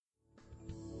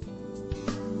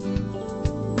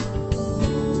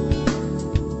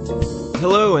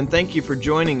Hello, and thank you for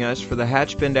joining us for the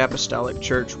Hatchbend Apostolic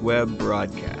Church web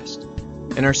broadcast.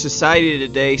 In our society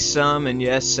today, some, and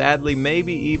yes, sadly,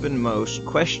 maybe even most,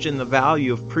 question the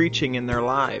value of preaching in their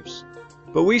lives.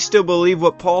 But we still believe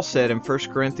what Paul said in 1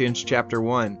 Corinthians chapter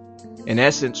 1. In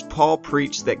essence, Paul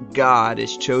preached that God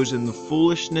has chosen the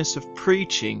foolishness of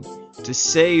preaching to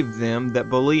save them that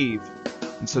believe.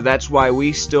 And so that's why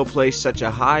we still place such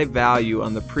a high value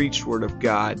on the preached word of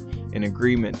God in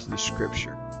agreement to the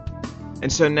Scripture.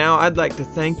 And so now I'd like to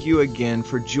thank you again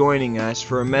for joining us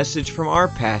for a message from our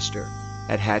pastor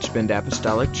at Hatchbend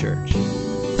Apostolic Church. Praise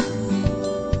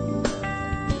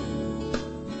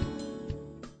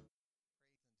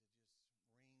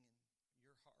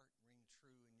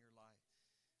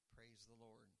the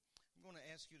Lord. I'm going to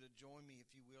ask you to join me,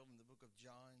 if you will, in the book of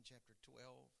John, chapter 12,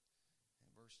 and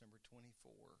verse number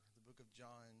 24. The book of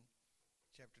John,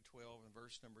 chapter 12, and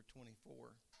verse number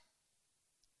 24.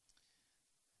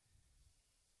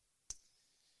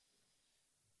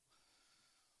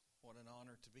 What an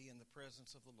honor to be in the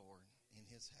presence of the Lord in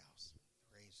His house.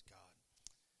 Praise God.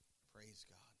 Praise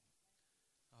God.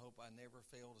 I hope I never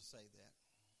fail to say that.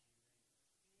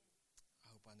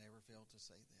 I hope I never fail to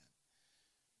say that.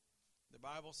 The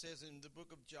Bible says in the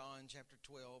book of John, chapter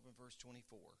 12, and verse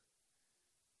 24,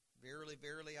 Verily,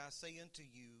 verily, I say unto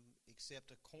you,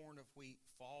 except a corn of wheat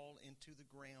fall into the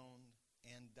ground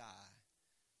and die,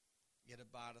 it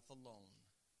abideth alone.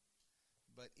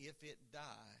 But if it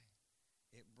die,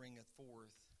 it bringeth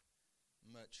forth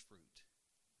much fruit.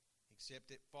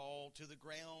 Except it fall to the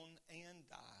ground and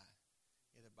die,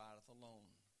 it abideth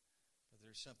alone. But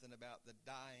there's something about the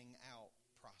dying out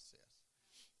process,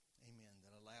 amen,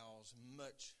 that allows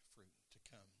much fruit to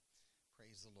come.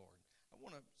 Praise the Lord. I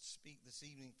want to speak this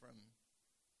evening from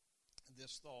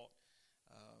this thought,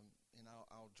 and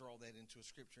I'll draw that into a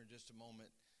scripture in just a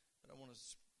moment. But I want to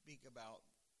speak about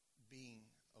being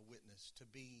a witness, to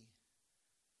be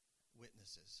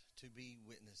witnesses, to be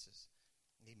witnesses.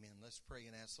 Amen. Let's pray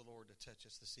and ask the Lord to touch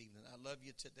us this evening. I love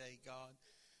you today, God.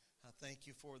 I thank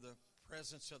you for the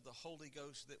presence of the Holy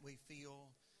Ghost that we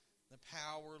feel, the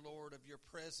power, Lord, of your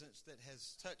presence that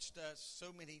has touched us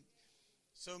so many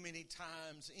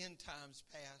times in times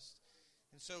past.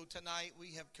 And so tonight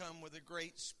we have come with a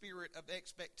great spirit of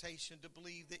expectation to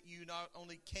believe that you not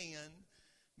only can,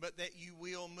 but that you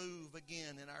will move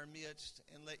again in our midst,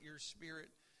 and let your spirit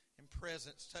and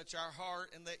presence touch our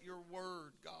heart, and let your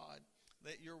word, God,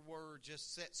 let your word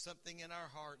just set something in our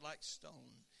heart like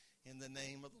stone, in the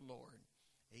name of the Lord.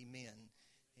 Amen.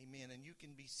 Amen. And you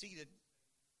can be seated.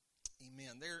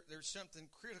 Amen. There's something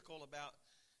critical about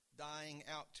dying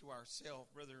out to ourselves.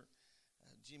 Brother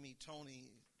Jimmy Tony,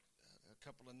 a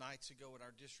couple of nights ago at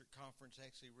our district conference,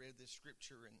 actually read this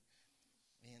scripture,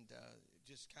 and it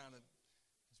just kind of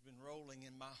has been rolling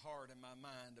in my heart and my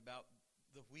mind about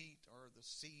the wheat or the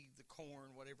seed, the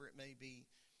corn, whatever it may be,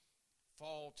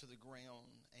 fall to the ground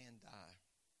and die.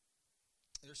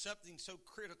 There's something so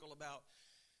critical about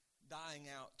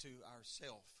dying out to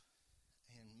ourself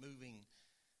and moving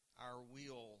our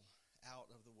will out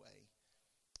of the way.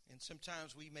 And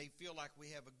sometimes we may feel like we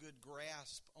have a good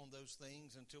grasp on those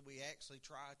things until we actually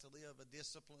try to live a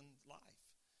disciplined life.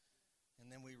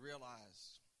 And then we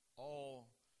realize all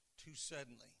too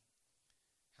suddenly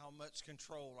how much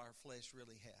control our flesh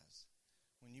really has.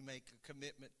 When you make a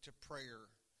commitment to prayer,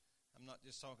 I'm not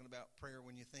just talking about prayer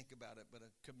when you think about it, but a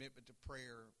commitment to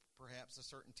prayer, perhaps a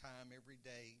certain time every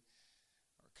day,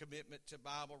 or commitment to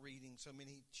Bible reading, so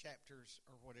many chapters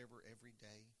or whatever every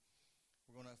day.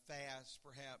 We're going to fast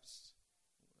perhaps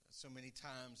so many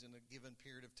times in a given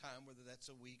period of time, whether that's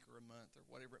a week or a month or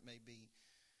whatever it may be.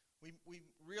 We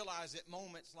realize at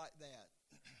moments like that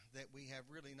that we have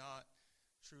really not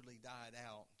truly died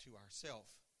out to ourself,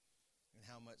 and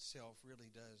how much self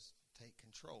really does take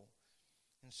control.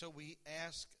 And so we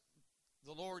ask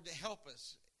the Lord to help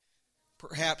us,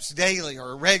 perhaps daily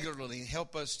or regularly,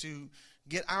 help us to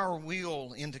get our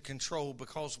will into control,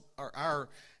 because our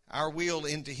will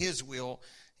into His will,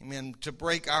 amen, to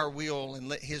break our will and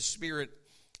let His Spirit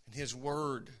and His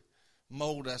Word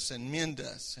mold us and mend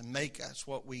us and make us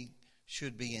what we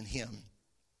should be in Him.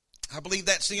 I believe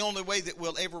that's the only way that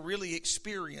we'll ever really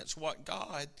experience what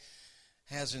God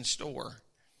has in store.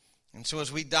 And so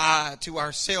as we die to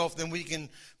ourselves, then we can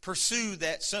pursue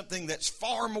that something that's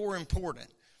far more important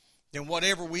than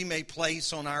whatever we may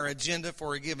place on our agenda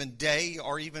for a given day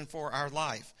or even for our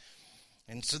life.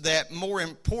 And so that more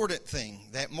important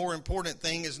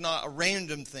thing is not a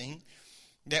random thing.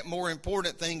 That more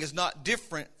important thing is not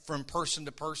different from person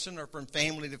to person or from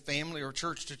family to family or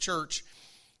church to church.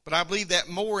 But I believe that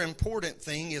more important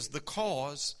thing is the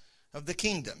cause of the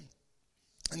kingdom.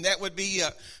 And that would be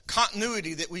a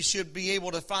continuity that we should be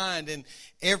able to find in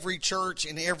every church,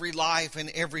 in every life, in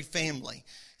every family.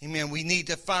 Amen. We need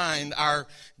to find our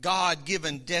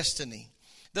God-given destiny.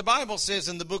 The Bible says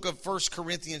in the book of 1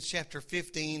 Corinthians chapter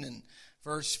 15 and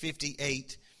verse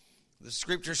 58, the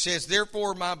scripture says,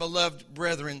 "Therefore, my beloved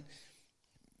brethren,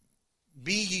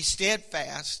 be ye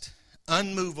steadfast,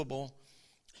 unmovable,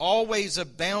 always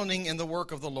abounding in the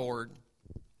work of the Lord.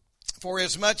 For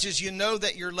as much as you know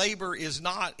that your labor is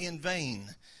not in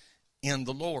vain in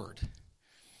the Lord."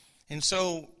 And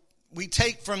so we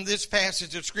take from this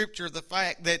passage of Scripture the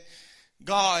fact that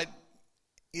God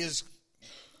is,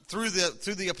 through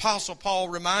the Apostle Paul,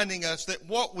 reminding us that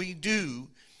what we do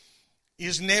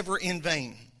is never in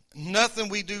vain. Nothing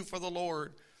we do for the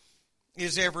Lord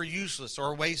is ever useless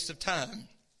or a waste of time.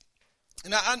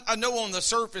 And I know on the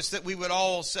surface that we would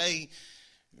all say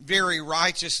very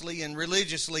righteously and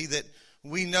religiously that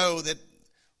we know that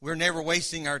we're never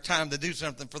wasting our time to do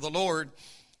something for the Lord.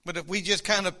 But if we just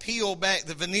kind of peel back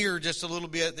the veneer just a little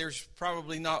bit, there's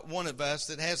probably not one of us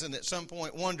that hasn't at some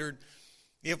point wondered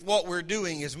if what we're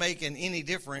doing is making any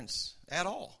difference at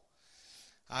all.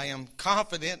 I am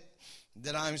confident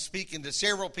that I'm speaking to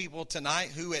several people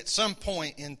tonight who at some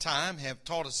point in time have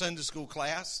taught a Sunday school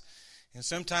class. And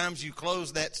sometimes you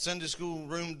close that Sunday school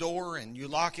room door and you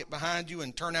lock it behind you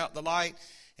and turn out the light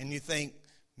and you think,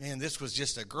 man, this was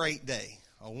just a great day,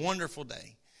 a wonderful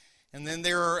day. And then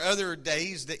there are other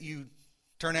days that you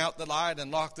turn out the light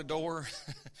and lock the door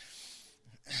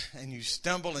and you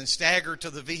stumble and stagger to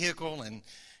the vehicle and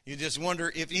you just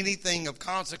wonder if anything of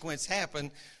consequence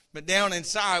happened. But down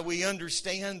inside we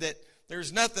understand that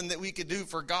there's nothing that we could do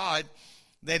for God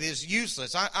that is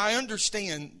useless. I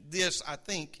understand this, I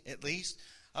think, at least,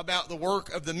 about the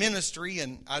work of the ministry,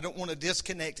 and I don't want to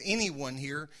disconnect anyone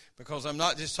here because I'm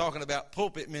not just talking about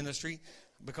pulpit ministry,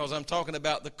 because I'm talking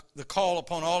about the call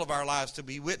upon all of our lives to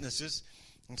be witnesses.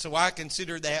 And so I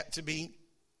consider that to be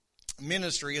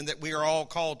ministry and that we are all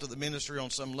called to the ministry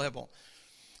on some level.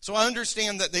 So I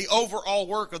understand that the overall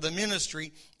work of the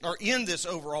ministry, or in this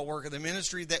overall work of the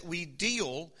ministry, that we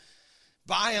deal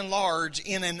by and large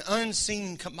in an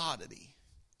unseen commodity.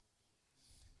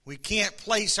 We can't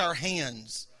place our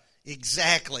hands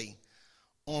exactly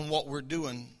on what we're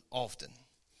doing often.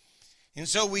 And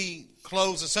so we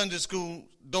close a Sunday school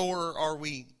door, or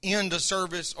we end a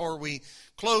service, or we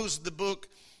close the book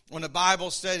on a Bible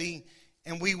study,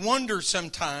 and we wonder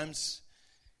sometimes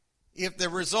if the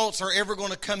results are ever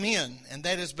going to come in, and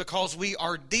that is because we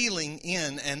are dealing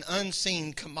in an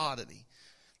unseen commodity.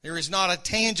 There is not a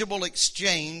tangible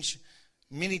exchange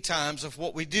many times of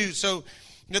what we do. So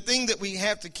the thing that we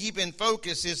have to keep in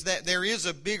focus is that there is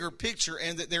a bigger picture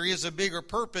and that there is a bigger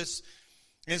purpose,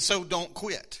 and so don't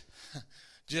quit.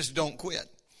 Just don't quit.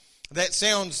 That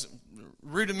sounds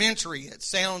rudimentary. It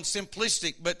sounds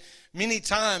simplistic, but many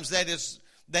times that is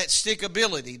that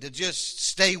stickability, to just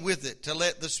stay with it, to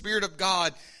let the Spirit of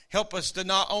God help us to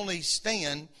not only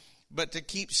stand, but to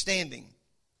keep standing.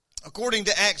 According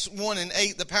to Acts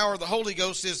 1:8, the power of the Holy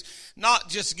Ghost is not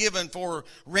just given for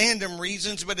random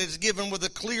reasons, but it's given with a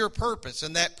clear purpose.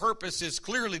 And that purpose is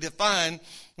clearly defined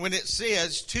when it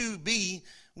says to be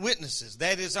witnesses.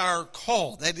 That is our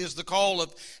call. That is the call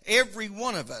of every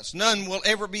one of us. None will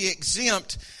ever be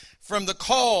exempt from the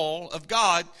call of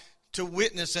God to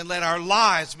witness and let our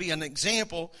lives be an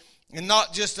example. And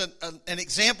not just an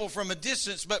example from a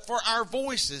distance, but for our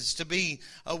voices to be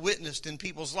a witness in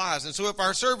people's lives. And so if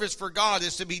our service for God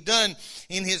is to be done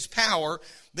in His power,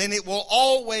 then it will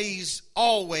always,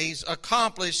 always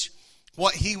accomplish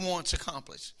what He wants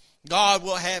accomplished. God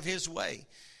will have His way.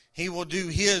 He will do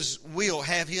His will,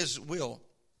 have His will.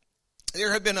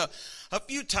 There have been a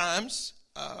few times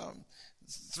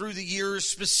through the years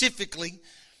specifically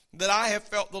that I have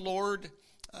felt the Lord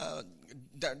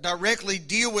directly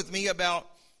deal with me about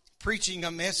preaching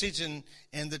a message, and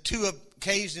the two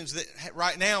occasions that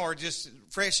right now are just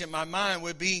fresh in my mind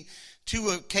would be two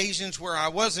occasions where I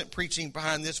wasn't preaching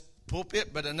behind this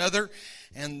pulpit, but another,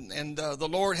 and the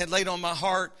Lord had laid on my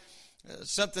heart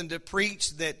something to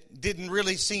preach that didn't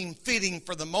really seem fitting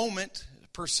for the moment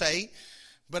per se,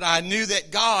 but I knew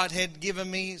that God had given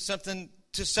me something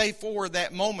to say for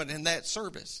that moment in that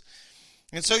service.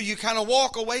 And so you kind of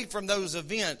walk away from those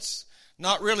events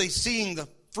not really seeing the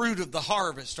fruit of the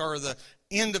harvest or the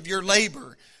end of your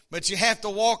labor, but you have to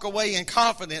walk away in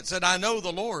confidence that I know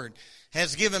the Lord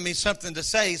has given me something to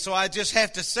say, so I just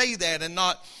have to say that and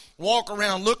not walk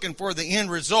around looking for the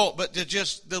end result, but to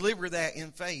just deliver that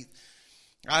in faith.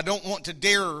 I don't want to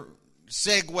dare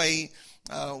segue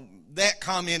that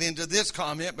comment into this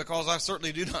comment, because I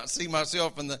certainly do not see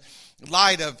myself in the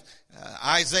light of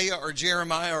Isaiah or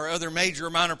Jeremiah or other major or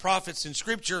minor prophets in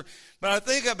Scripture. But I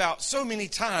think about so many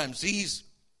times these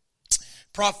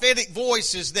prophetic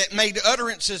voices that made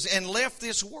utterances and left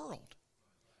this world,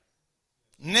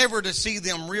 never to see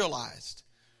them realized.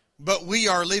 But we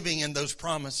are living in those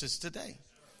promises today.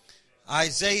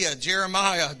 Isaiah,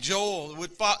 Jeremiah, Joel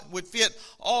would fit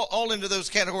all into those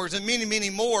categories, and many, many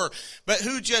more, but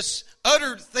who just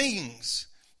uttered things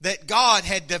that God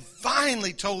had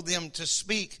divinely told them to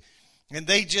speak, and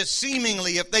they just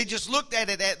seemingly, if they just looked at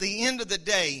it at the end of the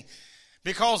day,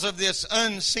 because of this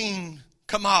unseen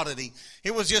commodity,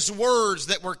 it was just words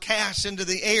that were cast into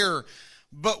the air.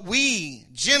 But we,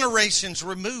 generations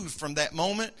removed from that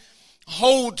moment,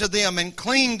 hold to them and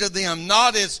cling to them,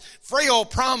 not as frail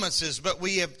promises, but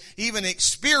we have even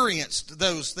experienced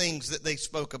those things that they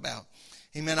spoke about.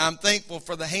 Amen. I'm thankful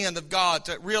for the hand of God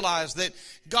to realize that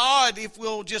God, if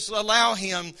we'll just allow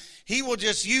Him, He will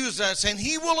just use us and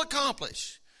He will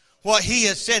accomplish what He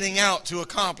is setting out to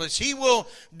accomplish. He will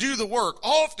do the work.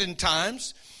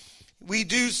 Oftentimes, we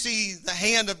do see the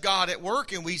hand of God at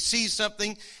work, and we see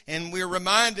something and we're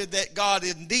reminded that God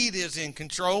indeed is in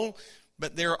control.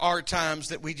 But there are times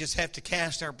that we just have to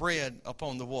cast our bread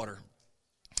upon the water.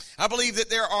 I believe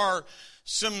that there are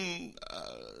some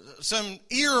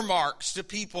earmarks to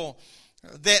people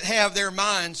that have their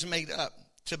minds made up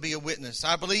to be a witness.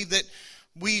 I believe that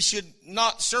we should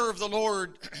not serve the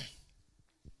Lord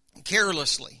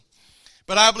carelessly.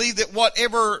 But I believe that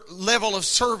whatever level of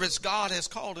service God has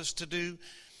called us to do,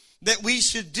 that we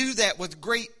should do that with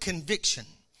great conviction.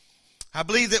 I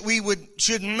believe that we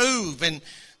should move, and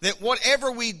that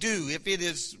whatever we do, if it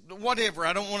is whatever,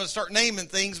 I don't want to start naming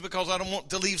things because I don't want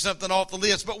to leave something off the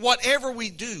list, but whatever we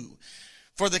do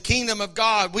for the kingdom of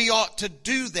God, we ought to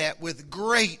do that with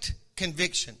great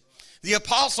conviction. The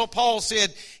Apostle Paul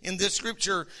said in this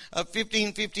scripture of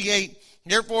 15:58,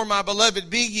 "Therefore, my beloved,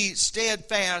 be ye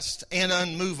steadfast and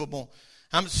unmovable."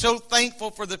 I'm so thankful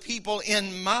for the people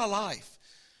in my life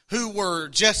who were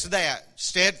just that,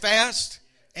 steadfast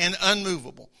and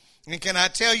unmovable. And can I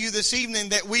tell you this evening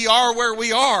that we are where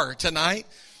we are tonight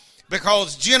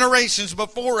because generations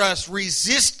before us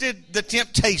resisted the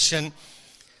temptation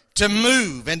to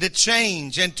move and to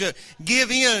change and to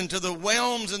give in to the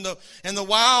whelms and the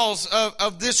wiles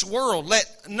of this world.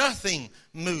 Let nothing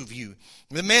move you.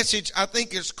 The message, I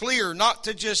think, is clear, not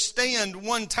to just stand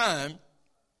one time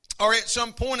or at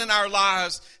some point in our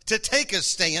lives to take a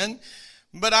stand,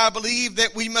 but I believe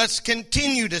that we must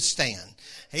continue to stand.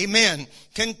 Amen.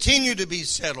 Continue to be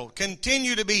settled.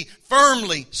 Continue to be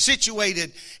firmly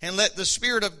situated and let the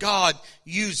Spirit of God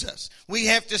use us. We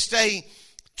have to stay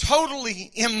totally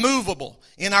immovable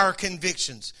in our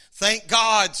convictions. Thank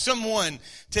God someone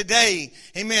today,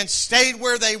 amen, stayed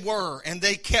where they were and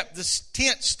they kept the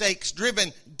tent stakes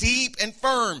driven deep and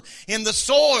firm in the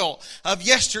soil of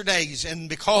yesterday's. And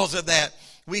because of that,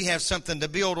 we have something to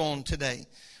build on today.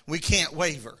 We can't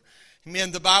waver.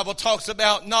 Amen. The Bible talks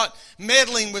about not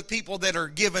meddling with people that are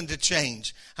given to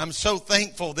change. I'm so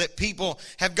thankful that people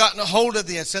have gotten a hold of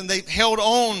this and they've held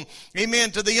on, amen,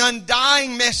 to the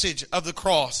undying message of the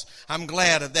cross. I'm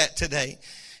glad of that today.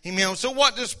 Amen. So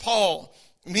what does Paul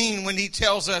mean when he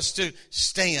tells us to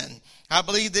stand? I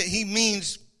believe that he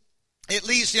means, at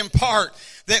least in part,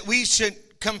 that we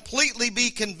should completely be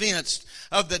convinced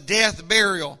of the death,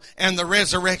 burial, and the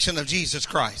resurrection of Jesus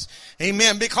Christ.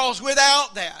 Amen. Because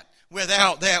without that,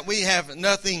 we have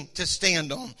nothing to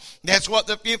stand on. That's what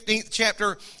the 15th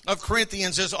chapter of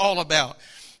Corinthians is all about.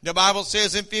 The Bible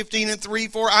says in 15:3,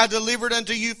 "For I delivered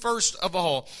unto you first of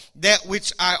all that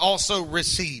which I also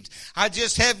received." I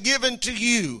just have given to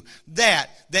you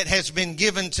that has been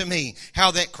given to me.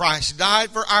 How that Christ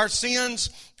died for our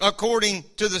sins according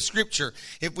to the Scripture.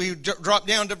 If we drop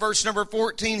down to verse number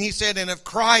 14, he said, "And if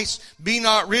Christ be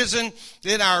not risen,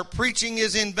 then our preaching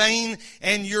is in vain,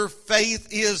 and your faith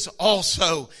is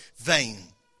also vain."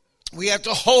 We have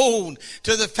to hold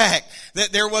to the fact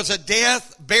that there was a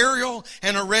death, burial,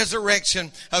 and a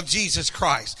resurrection of Jesus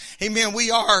Christ. Amen. We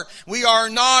are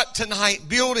not tonight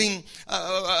building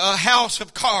a house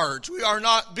of cards. We are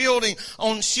not building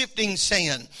on shifting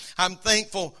sand. I'm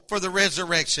thankful for the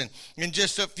resurrection. In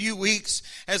just a few weeks,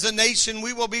 as a nation,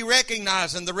 we will be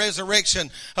recognizing the resurrection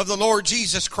of the Lord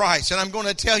Jesus Christ. And I'm going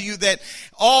to tell you that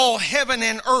all heaven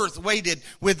and earth waited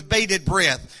with bated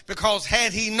breath, because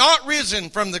had he not risen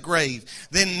from the grave, grave,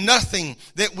 then nothing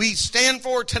that we stand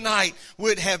for tonight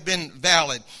would have been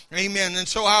valid. Amen. And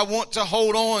so I want to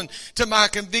hold on to my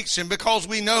conviction because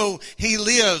we know He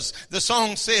lives. The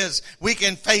song says we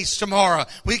can face tomorrow.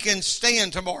 We can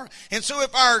stand tomorrow. And so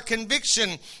if our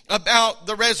conviction about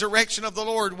the resurrection of the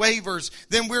Lord wavers,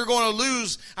 then we're going to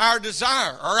lose our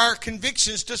desire or our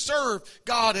convictions to serve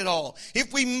God at all.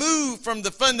 If we move from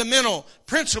the fundamental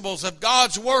principles of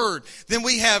God's Word, then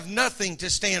we have nothing to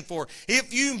stand for.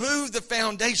 If you move the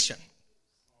foundation,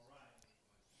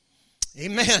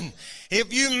 amen.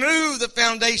 If you move the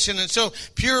foundation, and so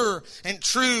pure and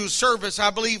true service, I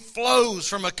believe, flows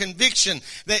from a conviction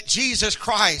that Jesus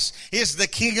Christ is the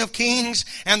King of Kings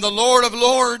and the Lord of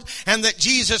Lords, and that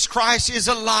Jesus Christ is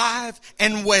alive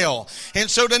and well. And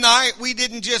so tonight, we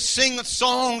didn't just sing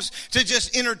songs to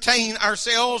just entertain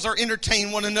ourselves or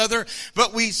entertain one another,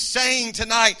 but we sang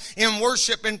tonight in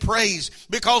worship and praise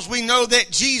because we know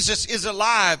that Jesus is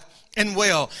alive and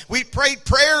well. We prayed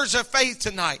prayers of faith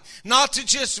tonight, not to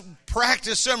just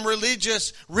practice some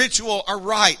religious ritual or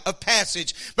rite of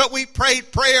passage, but we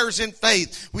prayed prayers in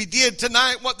faith. We did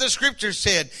tonight what the scripture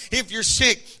said. If you're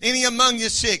sick, any among you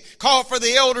sick, call for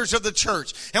the elders of the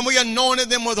church, and we anointed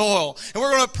them with oil. And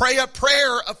we're going to pray a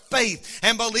prayer of faith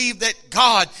and believe that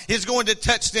God is going to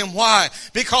touch them. Why?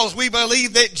 Because we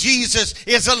believe that Jesus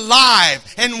is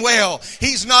alive and well.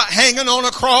 He's not hanging on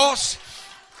a cross.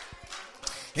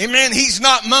 Amen. He's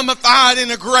not mummified in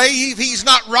a grave. He's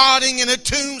not rotting in a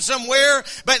tomb somewhere,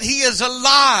 but He is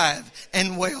alive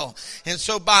and well. And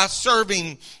so by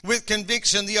serving with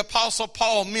conviction, the Apostle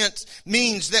Paul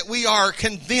means that we are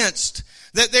convinced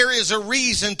that there is a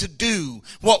reason to do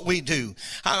what we do.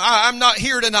 I'm not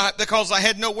here tonight because I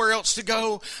had nowhere else to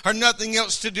go or nothing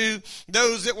else to do.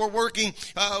 Those that were working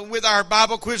with our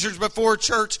Bible quizzers before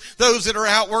church, those that are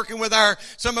out working with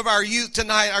some of our youth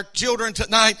tonight, our children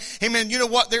tonight, amen, you know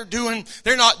what they're doing?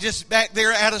 They're not just back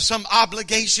there out of some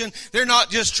obligation. They're not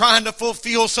just trying to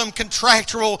fulfill some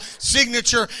contractual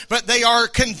signature, but they are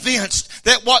convinced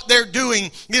that what they're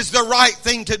doing is the right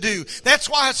thing to do. That's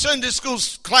why Sunday school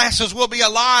classes will be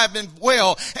alive and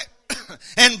well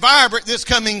and vibrant this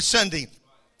coming Sunday.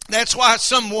 That's why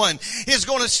someone is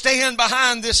going to stand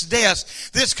behind this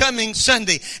desk this coming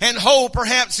Sunday and hold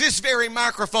perhaps this very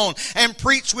microphone and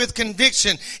preach with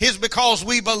conviction, is because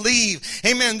we believe,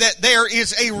 amen, that there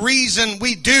is a reason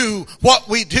we do what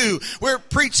we do. We're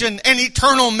preaching an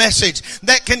eternal message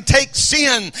that can take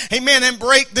sin, amen, and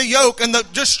break the yoke and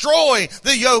destroy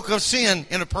the yoke of sin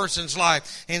in a person's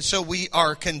life. And so we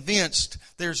are convinced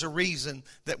there's a reason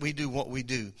that we do what we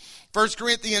do. 1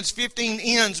 Corinthians 15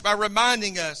 ends by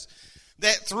reminding us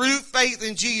that through faith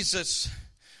in Jesus,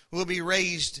 we'll be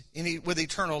raised with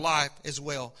eternal life as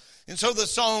well. And so the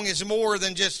song is more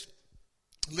than just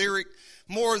lyric,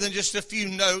 more than just a few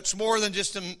notes, more than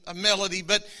just a melody,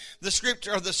 but the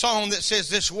scripture or the song that says,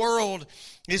 "This world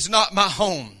is not my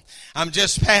home. I'm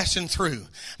just passing through.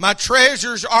 My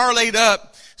treasures are laid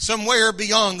up somewhere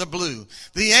beyond the blue.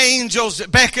 The angels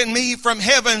beckon me from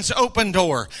heaven's open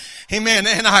door." Amen.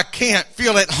 And I can't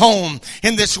feel at home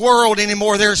in this world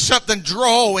anymore. There's something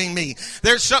drawing me.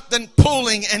 There's something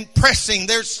pulling and pressing.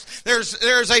 There's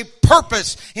a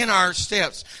purpose in our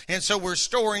steps. And so we're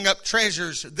storing up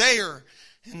treasures there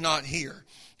and not here.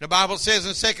 The Bible says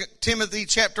in 2 Timothy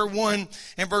chapter 1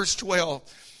 and verse 12,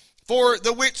 "For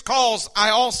the which cause I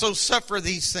also suffer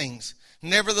these things.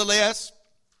 Nevertheless,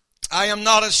 I am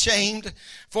not ashamed,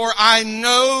 for I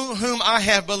know whom I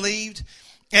have believed,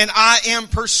 and I am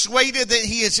persuaded that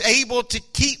He is able to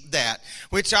keep that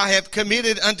which I have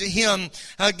committed unto Him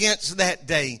against that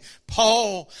day."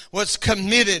 Paul was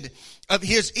committed of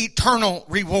his eternal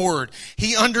reward.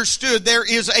 He understood there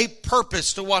is a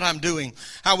purpose to what I'm doing.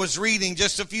 I was reading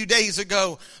just a few days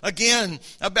ago again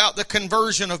about the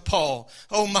conversion of Paul.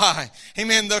 Oh my,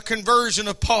 amen, the conversion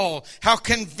of Paul. How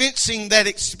convincing that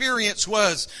experience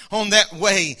was on that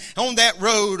way, on that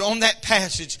road, on that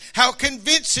passage. How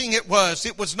convincing it was.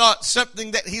 It was not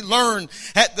something that he learned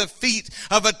at the feet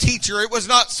of a teacher. It was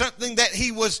not something that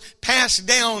he was passed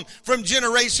down from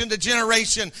generation to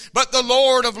generation. But the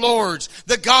Lord of Lords,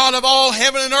 the God of all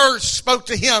heaven and earth, spoke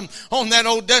to him on that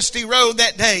old dusty road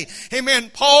that day. Amen.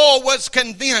 Paul was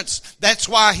convinced. That's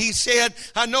why he said,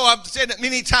 I know I've said it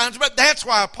many times, but that's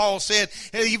why Paul said,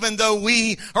 even though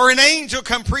we or an angel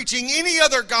come preaching any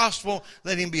other gospel,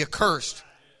 let him be accursed.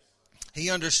 He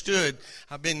understood,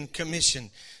 I've been commissioned.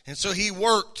 And so he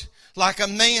worked like a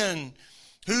man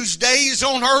whose days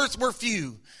on earth were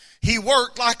few. He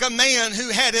worked like a man who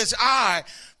had his eye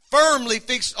firmly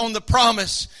fixed on the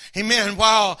promise. Amen.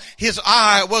 While his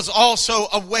eye was also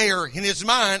aware, in his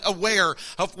mind aware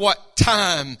of what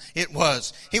time it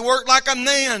was. He worked like a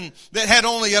man that had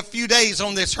only a few days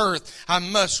on this earth. I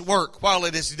must work while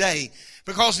it is day,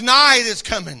 because night is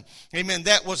coming. Amen.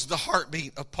 That was the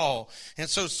heartbeat of Paul. And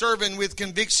so serving with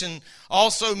conviction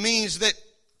also means that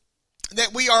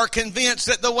we are convinced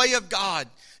that the way of God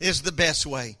is the best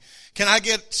way. Can I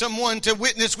get someone to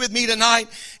witness with me tonight?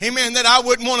 Amen. That I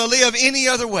wouldn't want to live any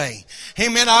other way.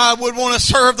 Amen. I would want to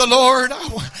serve the Lord.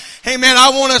 Amen. I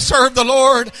want to serve the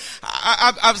Lord.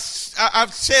 I've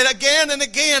said again and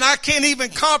again, I can't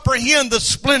even comprehend the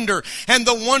splendor and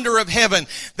the wonder of heaven.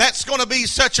 That's going to be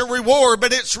such a reward,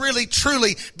 but it's really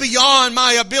truly beyond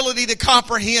my ability to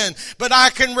comprehend. But I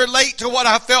can relate to what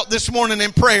I felt this morning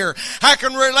in prayer. I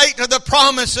can relate to the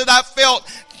promise that I felt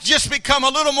just become a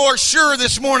little more sure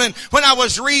this morning when I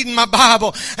was reading my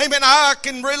Bible. Amen. I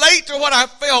can relate to what I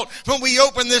felt when we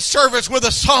opened this service with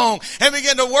a song and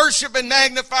began to worship and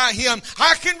magnify Him.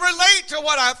 I can relate to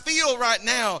what I feel right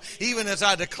now, even as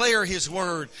I declare His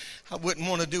word. I wouldn't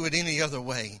want to do it any other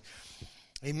way.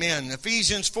 Amen.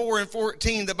 Ephesians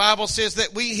 4:14, the Bible says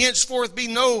that we henceforth be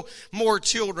no more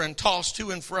children tossed to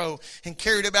and fro and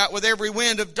carried about with every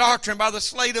wind of doctrine by the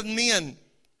sleight of men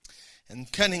and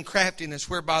cunning craftiness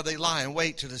whereby they lie in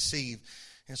wait to deceive.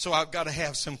 And so I've got to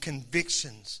have some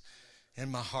convictions in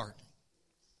my heart.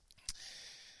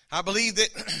 I believe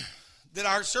that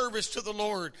our service to the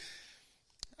Lord,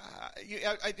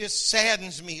 it just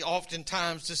saddens me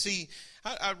oftentimes to see.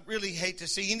 I really hate to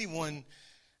see anyone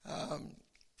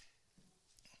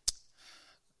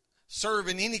serve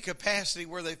in any capacity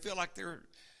where they feel like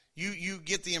you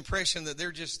get the impression that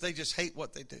they just hate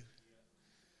what they do.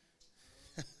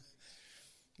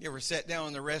 You ever sat down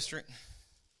in the restaurant?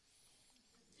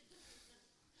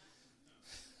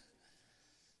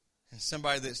 And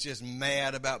somebody that's just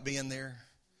mad about being there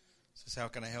says, "How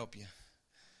can I help you?"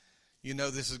 You know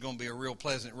this is going to be a real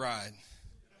pleasant ride.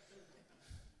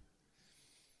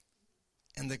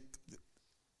 And the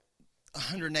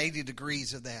 180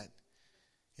 degrees of that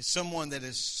is someone that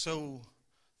is so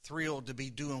thrilled to be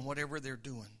doing whatever they're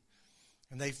doing.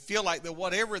 And they feel like that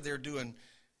whatever they're doing,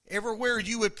 everywhere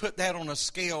you would put that on a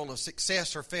scale of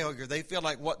success or failure, they feel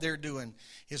like what they're doing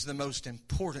is the most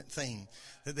important thing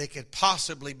that they could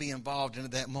possibly be involved in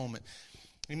at that moment.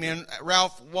 Amen.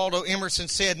 Ralph Waldo Emerson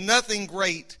said, "Nothing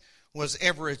great was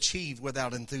ever achieved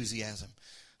without enthusiasm."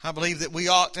 I believe that we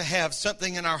ought to have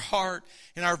something in our heart,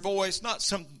 in our voice, not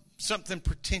something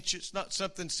pretentious, not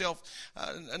something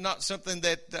not something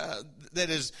that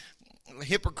is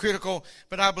hypocritical,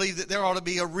 but I believe that there ought to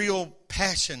be a real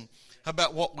passion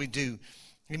about what we do.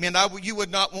 Amen. You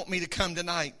would not want me to come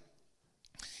tonight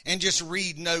and just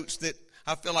read notes that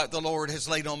I feel like the Lord has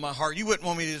laid on my heart. You wouldn't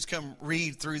want me to just come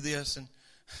read through this and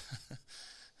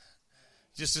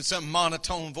just in some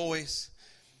monotone voice.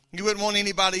 You wouldn't want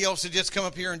anybody else to just come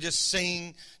up here and just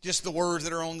sing just the words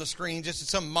that are on the screen, just in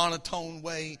some monotone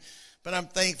way. But I'm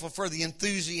thankful for the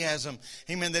enthusiasm,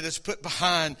 amen, that is put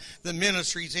behind the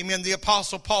ministries. Amen. The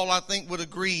Apostle Paul, I think, would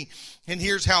agree. And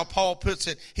here's how Paul puts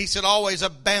it. He said, always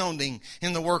abounding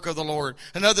in the work of the Lord.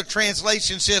 Another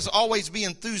translation says, always be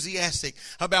enthusiastic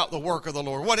about the work of the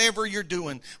Lord. Whatever you're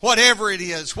doing, whatever it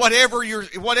is, whatever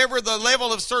the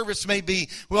level of service may be,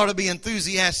 we ought to be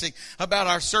enthusiastic about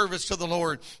our service to the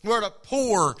Lord. We ought to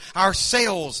pour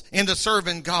ourselves into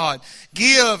serving God.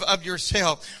 Give of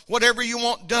yourself. Whatever you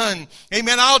want done,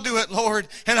 amen, I'll do it, Lord,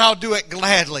 and I'll do it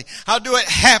gladly. I'll do it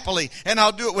happily, and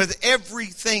I'll do it with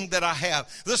everything that I have.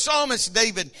 The psalmist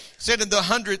David said in the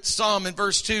 100th Psalm in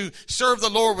verse 2, serve the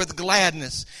Lord with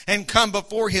gladness and come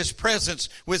before His presence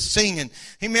with singing.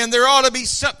 Amen. There ought to be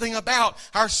something about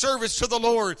our service to the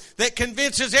Lord that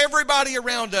convinces everybody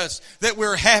around us that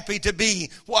we're happy to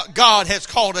be what God has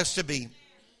called us to be.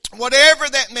 Whatever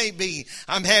that may be,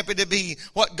 I'm happy to be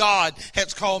what God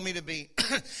has called me to be.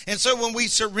 And so when we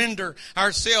surrender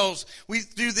ourselves, we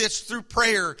do this through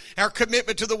prayer, our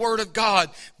commitment to the Word of God.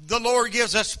 The Lord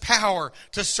gives us power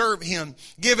to serve Him.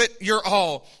 Give it your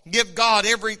all. Give God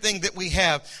everything that we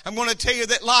have. I'm going to tell you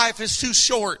that life is too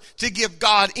short to give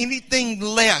God anything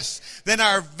less than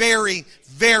our very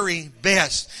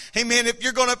best. Amen. If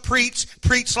you're going to preach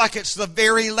like it's the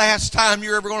very last time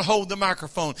you're ever going to hold the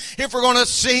microphone. If we're going to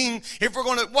sing, if we're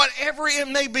going to, whatever it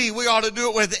may be, we ought to do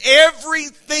it with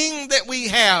everything that we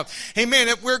have. Amen.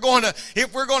 If we're going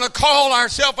to call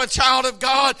ourselves a child of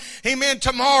God, amen,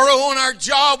 tomorrow on our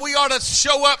job, we ought to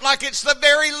show up like it's the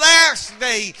very last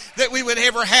day that we would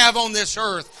ever have on this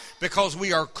earth, because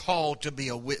we are called to be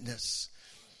a witness.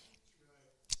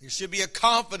 There should be a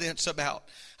confidence about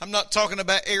I'm not talking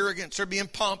about arrogance or being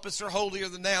pompous or holier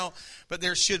than thou, but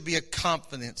there should be a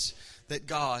confidence that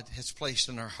God has placed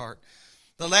in our heart.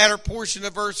 The latter portion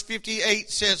of verse 58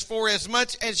 says, for as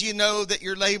much as you know that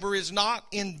your labor is not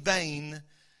in vain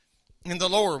in the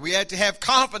Lord. We have to have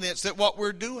confidence that what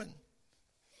we're doing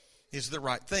is the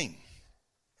right thing.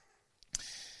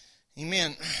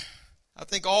 Amen. I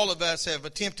think all of us have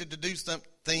attempted to do some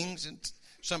things at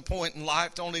some point in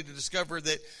life only to discover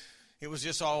that it was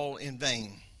just all in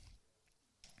vain.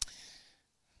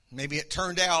 Maybe it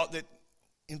turned out that,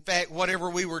 in fact, whatever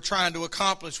we were trying to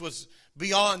accomplish was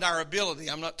beyond our ability.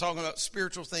 I'm not talking about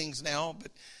spiritual things now,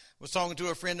 but I was talking to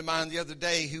a friend of mine the other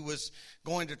day who was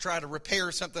going to try to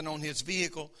repair something on his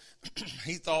vehicle.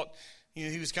 He thought,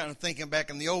 he was kind of thinking back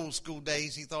in the old school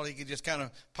days, he thought he could just kind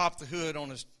of pop the hood on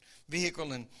his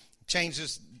vehicle and change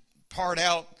this part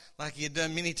out like he had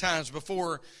done many times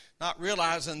before, not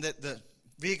realizing that the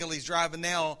vehicle he's driving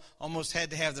now almost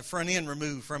had to have the front end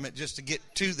removed from it just to get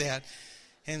to that.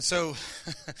 And so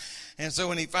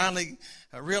when he finally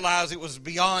realized it was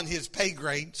beyond his pay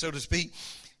grade, so to speak,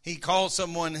 he called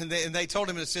someone and they told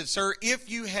him, and said, sir,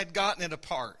 if you had gotten it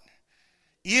apart,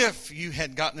 you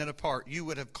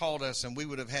would have called us and we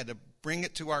would have had to bring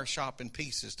it to our shop in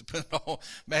pieces to put it all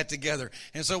back together.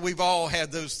 And so we've all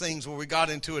had those things where we got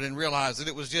into it and realized that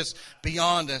it was just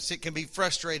beyond us. It can be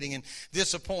frustrating and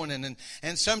disappointing.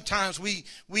 And sometimes we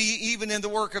even in the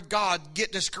work of God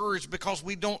get discouraged because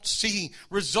we don't see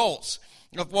results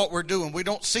of what we're doing. We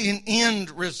don't see an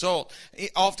end result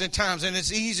oftentimes. And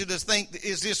it's easy to think,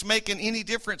 is this making any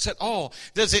difference at all?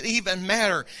 Does it even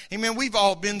matter? Amen. We've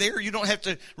all been there. You don't have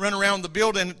to run around the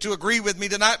building to agree with me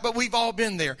tonight, but we've all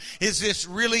been there. Is this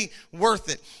really worth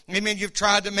it? Amen. You've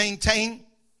tried to maintain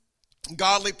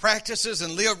godly practices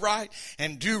and live right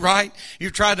and do right.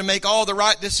 You've tried to make all the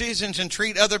right decisions and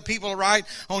treat other people right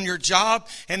on your job.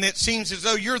 And it seems as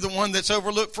though you're the one that's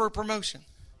overlooked for a promotion.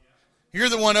 You're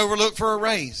the one overlooked for a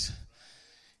raise.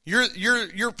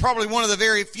 You're probably one of the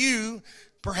very few,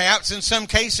 perhaps in some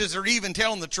cases, are even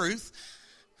telling the truth,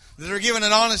 that are given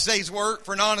an honest day's work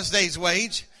for an honest day's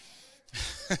wage.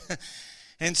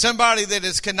 And somebody that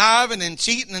is conniving and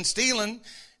cheating and stealing,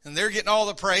 and they're getting all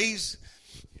the praise.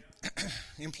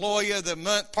 Employee of the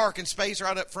month, parking space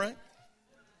right up front.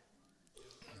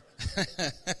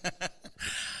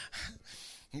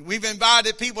 We've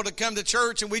invited people to come to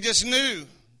church, and we just knew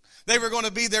they were going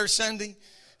to be there Sunday.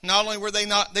 Not only were they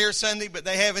not there Sunday, but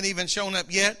they haven't even shown up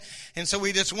yet. And so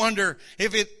we just wonder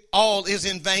if it all is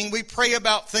in vain. We pray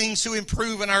about things to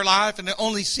improve in our life, and it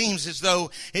only seems as though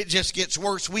it just gets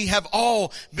worse. We have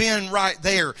all been right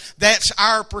there. That's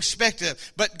our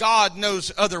perspective, but God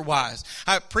knows otherwise.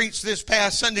 I preached this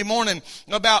past Sunday morning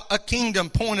about a kingdom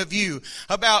point of view,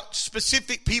 about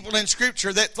specific people in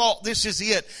Scripture that thought this is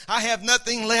it. I have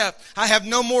nothing left. I have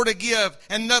no more to give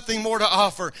and nothing more to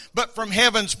offer. But from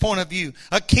heaven's point of view,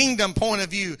 a kingdom point of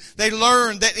view, they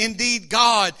learned that indeed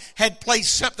God had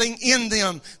placed something in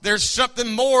them. There's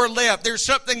something more left. There's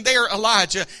something there,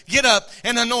 Elijah. Get up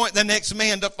and anoint the next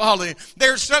man to follow you.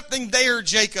 There's something there,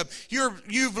 Jacob.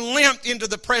 You've limped into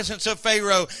the presence of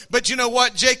Pharaoh. But you know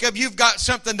what, Jacob? You've got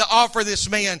something to offer this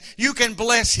man. You can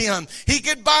bless him. He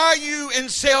could buy you and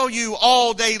sell you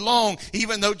all day long.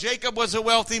 Even though Jacob was a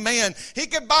wealthy man, he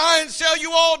could buy and sell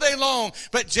you all day long.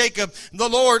 But Jacob, through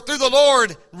the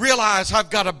Lord, realized,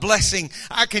 I've got a blessing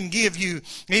I can give you.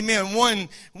 Amen.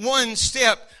 One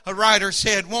step, a writer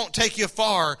said, won't take you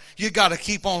far. You got to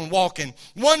keep on walking.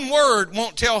 One word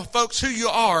won't tell folks who you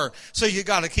are, so you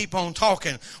got to keep on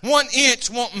talking. 1 inch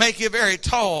won't make you very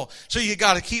tall, so you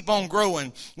got to keep on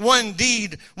growing. One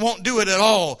deed won't do it at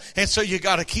all, and so you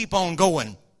got to keep on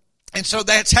going. And so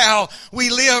that's how we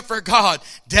live for God,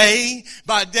 day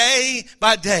by day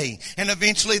by day. And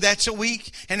eventually that's a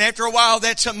week. And after a while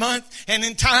that's a month. And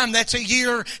in time that's a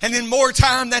year. And in more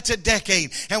time that's a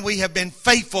decade. And we have been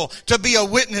faithful to be a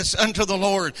witness unto the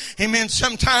Lord. Amen.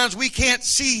 Sometimes we can't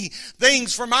see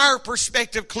things from our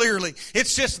perspective clearly.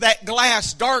 It's just that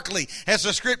glass darkly, as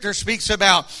the Scripture speaks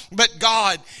about. But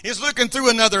God is looking through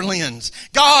another lens.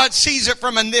 God sees it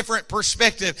from a different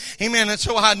perspective. Amen. And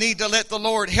so I need to let the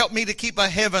Lord help me to keep a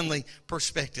heavenly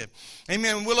perspective.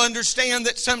 Amen. We'll understand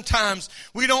that sometimes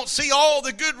we don't see all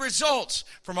the good results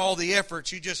from all the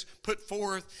efforts you just put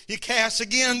forth. You cast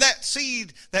again that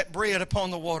seed, that bread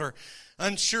upon the water,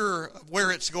 unsure of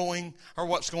where it's going or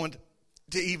what's going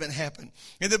to even happen.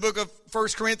 In the book of 1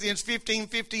 Corinthians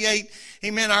 15:58,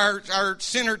 amen, our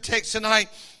center text tonight,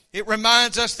 it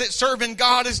reminds us that serving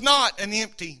God is not an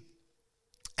empty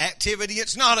activity.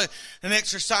 It's not an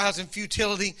exercise in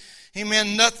futility.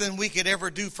 Amen. Nothing we could ever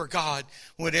do for God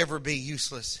would ever be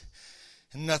useless.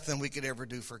 And nothing we could ever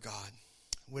do for God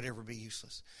would ever be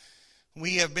useless.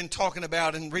 We have been talking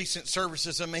about in recent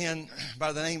services a man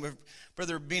by the name of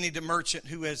Brother Benny DeMerchant,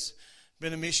 who has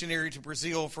been a missionary to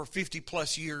Brazil for 50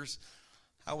 plus years.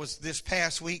 I was this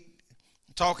past week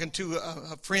talking to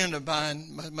a friend of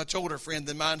mine, a much older friend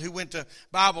than mine, who went to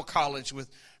Bible college with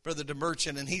Brother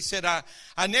DeMerchant, and he said,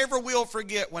 I never will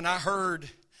forget when I heard,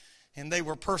 and they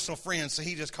were personal friends, so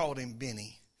he just called him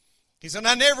Benny. He said,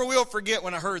 I never will forget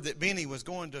when I heard that Benny was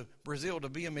going to Brazil to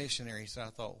be a missionary. So I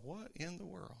thought, what in the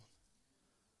world?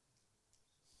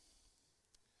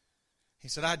 He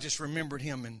said, I just remembered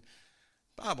him in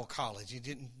Bible college. He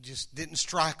didn't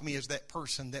strike me as that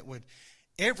person that would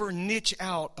ever niche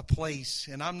out a place,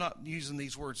 and I'm not using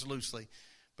these words loosely,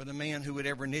 but a man who would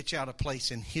ever niche out a place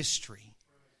in history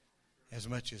as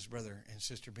much as Brother and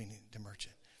Sister Benny DeMerchant.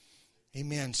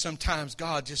 Amen. Sometimes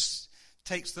God just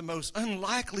takes the most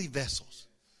unlikely vessels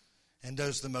and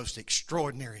does the most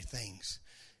extraordinary things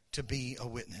to be a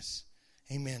witness.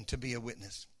 Amen. To be a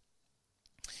witness.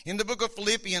 In the book of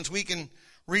Philippians, we can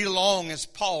read along as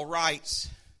Paul writes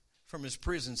from his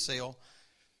prison cell.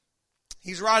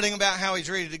 He's writing about how he's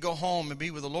ready to go home and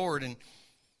be with the Lord. And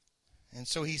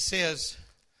so he says,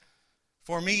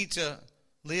 for me to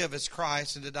live as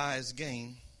Christ and to die as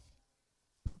gain.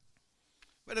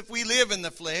 But if we live in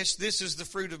the flesh, this is the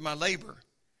fruit of my labor.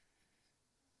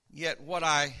 Yet what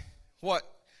I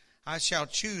shall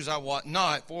choose, I wot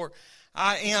not. For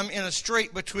I am in a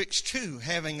strait betwixt two,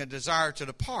 having a desire to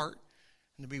depart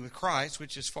and to be with Christ,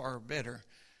 which is far better.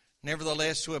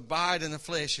 Nevertheless, to abide in the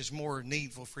flesh is more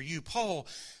needful for you. Paul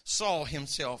saw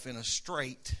himself in a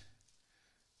strait.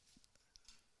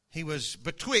 He was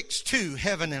betwixt two,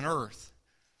 heaven and earth.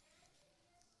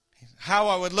 How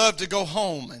I would love to go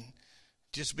home and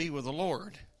just be with the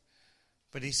Lord.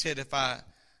 But he said, if I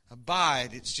abide,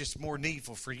 it's just more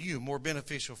needful for you, more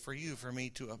beneficial for you, for me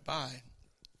to abide.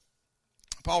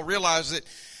 Paul realized that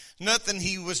nothing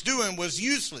he was doing was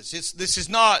useless. This is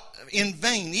not in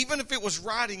vain, even if it was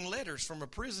writing letters from a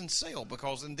prison cell,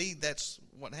 because indeed that's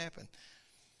what happened.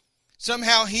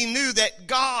 Somehow he knew that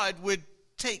God would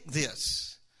take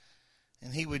this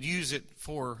and he would use it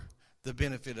for the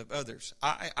benefit of others.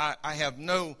 I have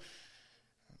no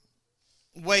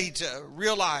way to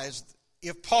realize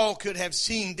if Paul could have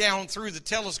seen down through the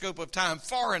telescope of time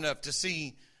far enough to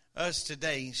see us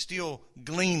today still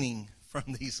gleaning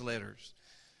from these letters.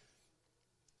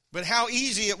 But how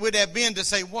easy it would have been to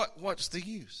say, what's the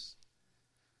use?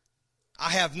 I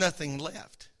have nothing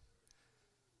left.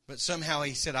 But somehow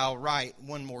he said, I'll write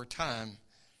one more time.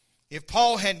 If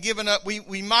Paul had given up,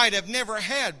 we might have never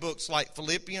had books like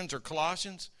Philippians or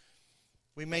Colossians.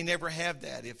 We may never have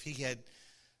that if he had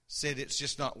said it's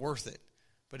just not worth it.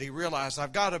 But he realized,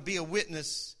 I've got to be a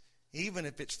witness even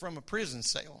if it's from a prison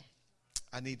cell.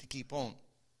 I need to keep on.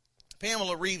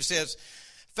 Pamela Reeves says,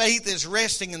 faith is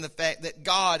resting in the fact that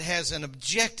God has an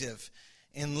objective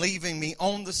in leaving me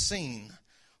on the scene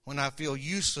when I feel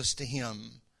useless to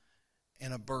him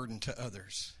and a burden to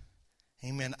others.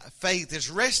 Amen. Faith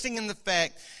is resting in the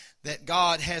fact that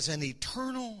God has an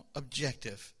eternal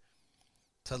objective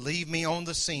to leave me on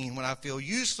the scene when I feel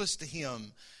useless to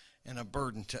him and a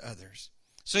burden to others.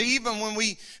 So even when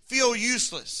we feel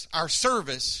useless, our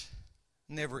service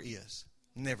never is.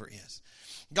 Never is.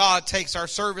 God takes our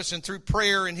service and through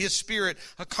prayer and his Spirit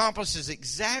accomplishes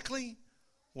exactly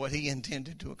what he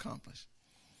intended to accomplish.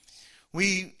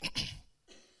 We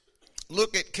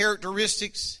look at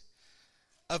characteristics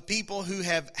of people who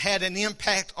have had an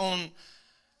impact on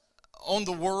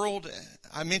the world.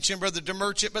 I mentioned Brother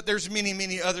DeMerchant, but there's many,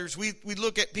 many others. We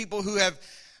look at people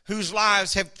whose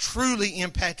lives have truly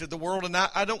impacted the world. And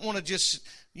I don't want to just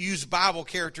use Bible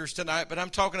characters tonight, but I'm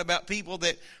talking about people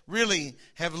that really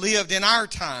have lived in our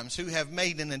times, who have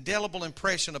made an indelible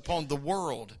impression upon the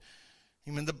world.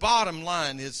 I mean, the bottom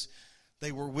line is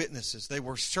they were witnesses. They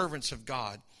were servants of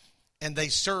God, and they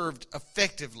served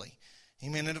effectively.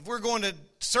 Amen. And if we're going to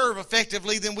serve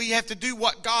effectively, then we have to do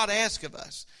what God asks of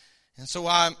us. And so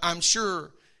I'm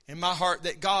sure in my heart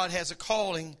that God has a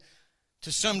calling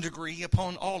to some degree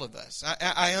upon all of us.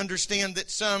 I understand that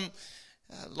some,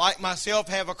 like myself,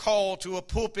 have a call to a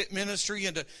pulpit ministry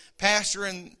and to pastor,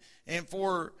 and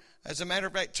for, as a matter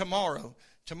of fact, tomorrow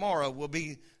will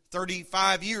be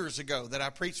 35 years ago that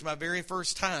I preached my very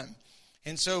first time.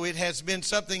 And so it has been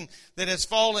something that has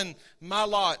fallen my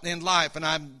lot in life, and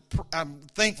I'm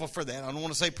thankful for that. I don't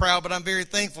want to say proud, but I'm very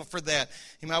thankful for that.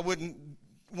 I wouldn't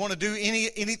want to do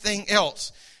anything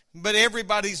else. But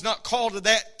everybody's not called to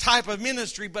that type of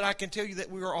ministry, but I can tell you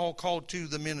that we are all called to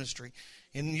the ministry.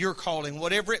 And your calling,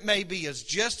 whatever it may be, is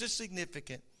just as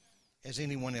significant as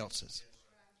anyone else's.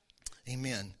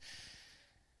 Amen.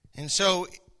 And so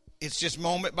It's just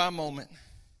moment by moment.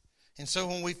 And so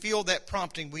when we feel that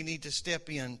prompting, we need to step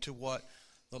into what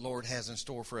the Lord has in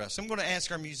store for us. I'm going to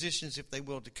ask our musicians, if they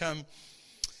will, to come.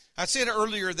 I said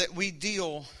earlier that we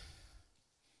deal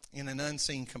in an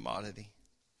unseen commodity.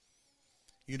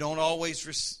 You don't always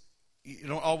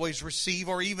receive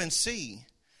or even see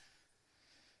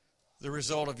the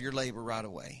result of your labor right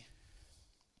away.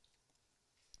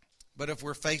 But if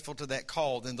we're faithful to that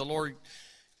call, then the Lord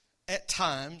at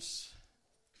times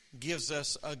gives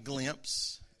us a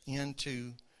glimpse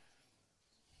into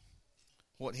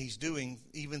what He's doing,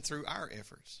 even through our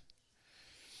efforts.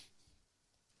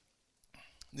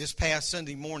 This past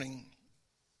Sunday morning,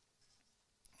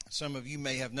 some of you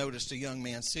may have noticed a young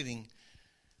man sitting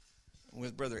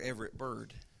with Brother Everett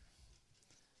Bird.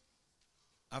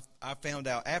 I found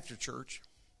out after church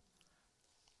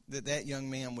that young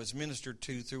man was ministered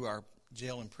to through our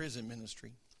jail and prison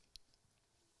ministry.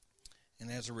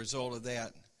 And as a result of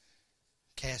that,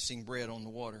 casting bread on the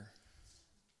water.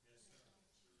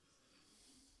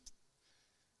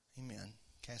 Amen.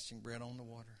 Casting bread on the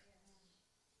water.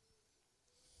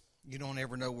 You don't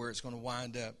ever know where it's going to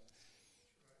wind up.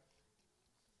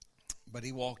 But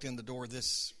he walked in the door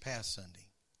this past Sunday.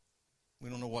 We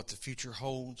don't know what the future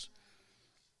holds,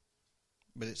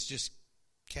 but it's just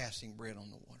casting bread on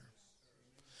the water.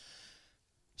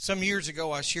 Some years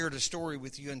ago, I shared a story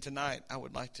with you, and tonight I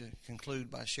would like to conclude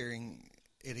by sharing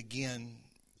it again,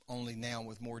 only now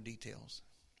with more details.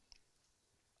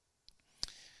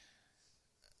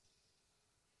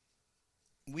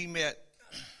 We met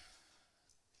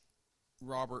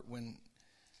Robert when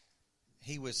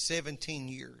he was 17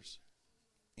 years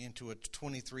into a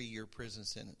 23-year prison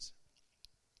sentence.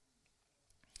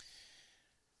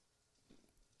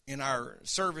 In our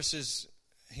services,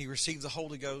 he received the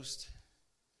Holy Ghost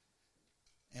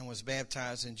and was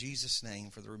baptized in Jesus'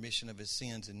 name for the remission of his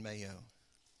sins in Mayo.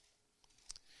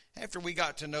 After we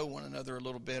got to know one another a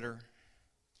little better,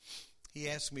 he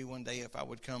asked me one day if I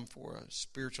would come for a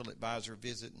spiritual advisor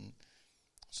visit, and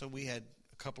so we had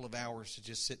a couple of hours to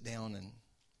just sit down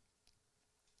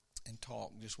and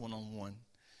talk, just one-on-one.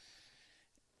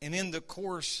 And in the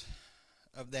course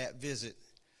of that visit,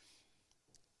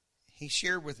 he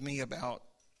shared with me about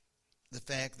the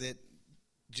fact that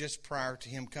just prior to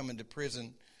him coming to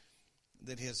prison,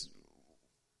 that his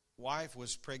wife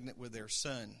was pregnant with their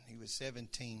son. He was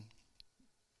 17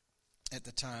 at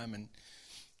the time, and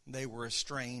they were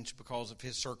estranged because of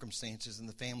his circumstances and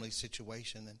the family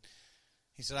situation. And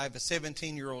he said, I have a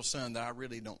 17-year-old son that I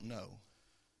really don't know.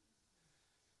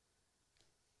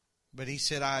 But he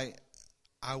said,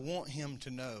 I want him to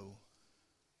know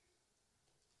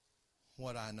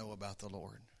what I know about the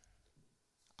Lord.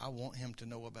 I want him to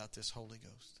know about this Holy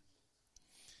Ghost.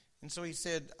 And so he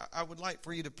said, I would like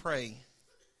for you to pray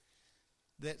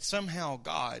that somehow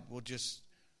God will just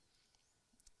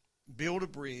build a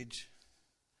bridge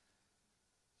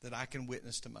that I can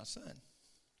witness to my son.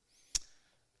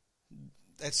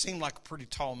 That seemed like a pretty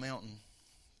tall mountain.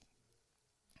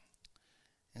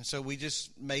 And so we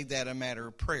just made that a matter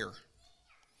of prayer.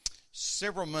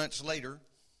 Several months later,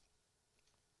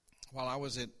 while I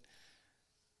was at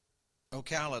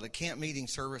Ocala at a camp meeting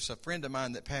service, a friend of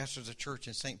mine that pastors a church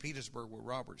in St. Petersburg, where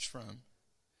Robert's from,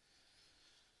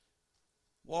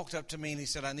 walked up to me and he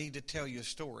said, I need to tell you a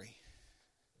story.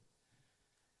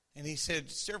 And he said,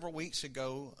 several weeks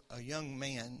ago, a young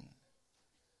man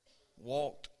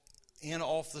walked in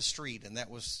off the street, and that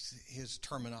was his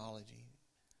terminology,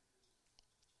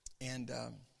 and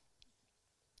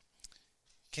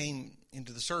came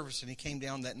into the service, and he came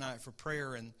down that night for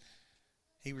prayer, and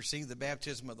he received the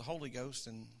baptism of the Holy Ghost,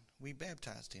 and we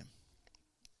baptized him.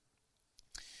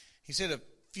 He said a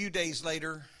few days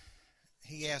later,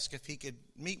 he asked if he could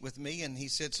meet with me, and he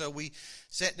said, so we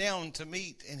sat down to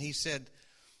meet, and he said,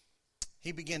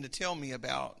 he began to tell me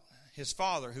about his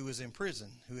father who was in prison,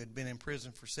 who had been in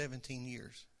prison for 17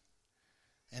 years.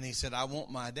 And he said, I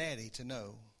want my daddy to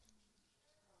know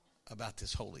about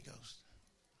this Holy Ghost.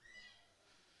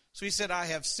 So he said, I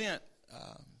have sent,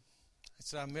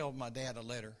 I mailed my dad a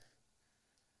letter,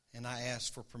 and I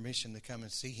asked for permission to come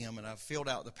and see him, and I filled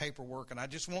out the paperwork, and I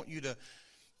just want you to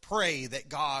pray that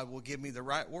God will give me the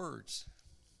right words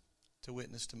to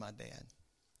witness to my dad.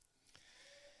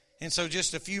 And so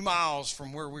just a few miles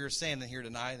from where we were standing here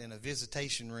tonight in a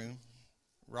visitation room,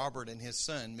 Robert and his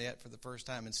son met for the first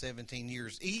time in 17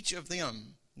 years, each of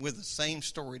them with the same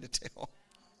story to tell,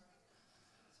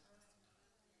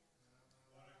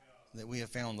 that we have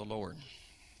found the Lord.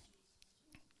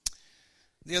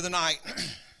 The other night,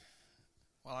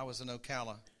 while I was in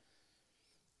Ocala,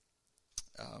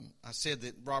 I said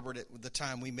that Robert, at the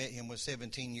time we met him, was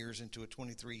 17 years into a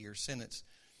 23-year sentence.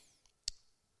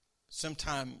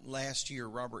 Sometime last year,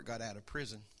 Robert got out of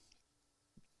prison.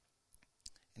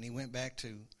 And he went back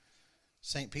to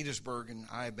St. Petersburg, and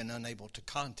I have been unable to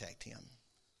contact him.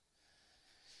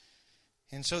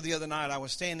 And so the other night, I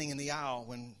was standing in the aisle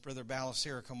when Brother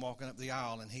Balisera come walking up the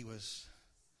aisle, and he was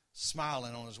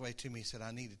smiling on his way to me. He said,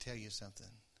 "I need to tell you something."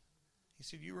 He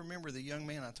said, "You remember the young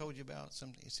man I told you about?"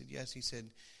 He said, "Yes." He said,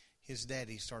 "His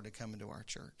daddy started coming to our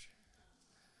church.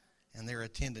 And they're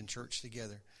attending church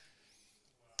together."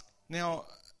 Now,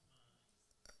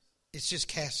 it's just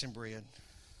casting bread.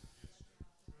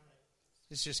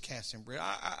 It's just casting bread.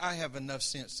 I have enough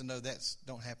sense to know that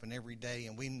don't happen every day,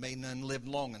 and we may none live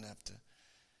long enough to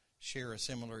share a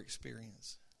similar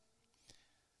experience.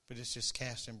 But it's just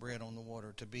casting bread on the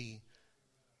water to be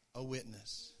a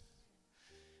witness.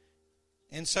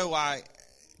 And so I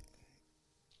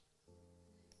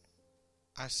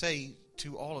say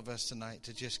to all of us tonight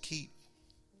to just keep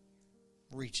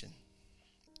reaching.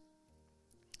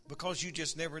 Because you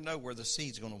just never know where the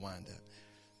seed's going to wind up.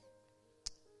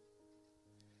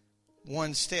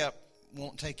 One step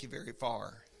won't take you very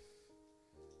far,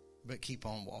 but keep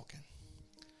on walking.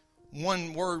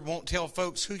 One word won't tell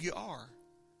folks who you are,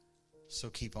 so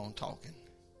keep on talking.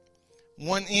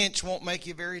 1 inch won't make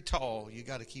you very tall. You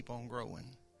got to keep on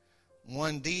growing.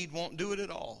 One deed won't do it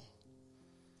at all,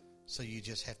 so you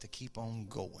just have to keep on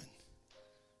going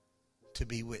to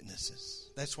be witnesses.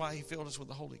 That's why He filled us with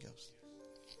the Holy Ghost.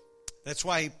 That's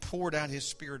why He poured out His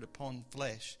Spirit upon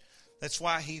flesh. That's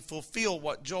why He fulfilled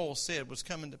what Joel said was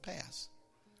coming to pass,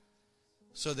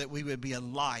 so that we would be a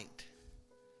light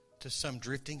to some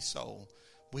drifting soul.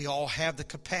 We all have the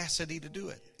capacity to do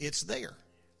it. It's there.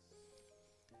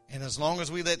 And as long as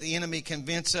we let the enemy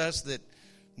convince us that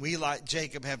we, like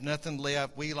Jacob, have nothing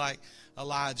left, we, like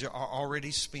Elijah, are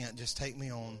already spent, just take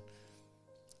me on,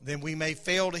 then we may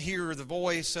fail to hear the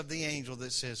voice of the angel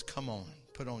that says, "Come on,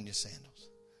 put on your sandals.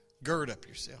 Gird up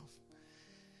yourself.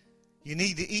 You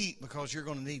need to eat because you're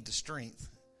going to need the strength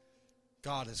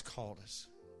God has called us."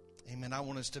 Amen. I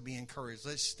want us to be encouraged.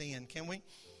 Let's stand. Can we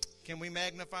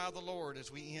magnify the Lord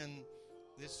as we end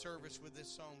this service with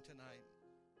this song tonight?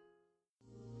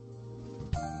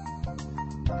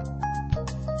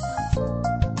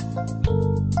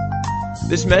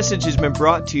 This message has been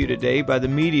brought to you today by the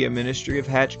media ministry of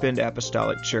Hatchbend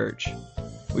Apostolic Church.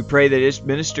 We pray that it's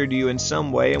ministered to you in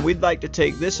some way, and we'd like to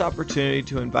take this opportunity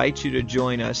to invite you to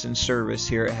join us in service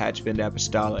here at Hatchbend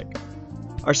Apostolic.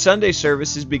 Our Sunday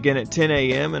services begin at 10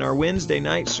 a.m. and our Wednesday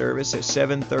night service at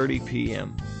 7:30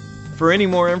 p.m. For any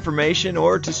more information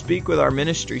or to speak with our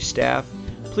ministry staff,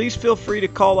 please feel free to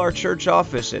call our church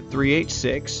office at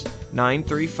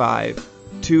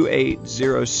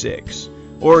 386-935-2806,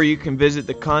 or you can visit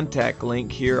the contact link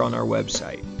here on our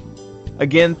website.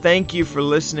 Again, thank you for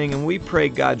listening, and we pray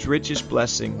God's richest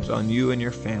blessings on you and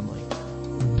your family.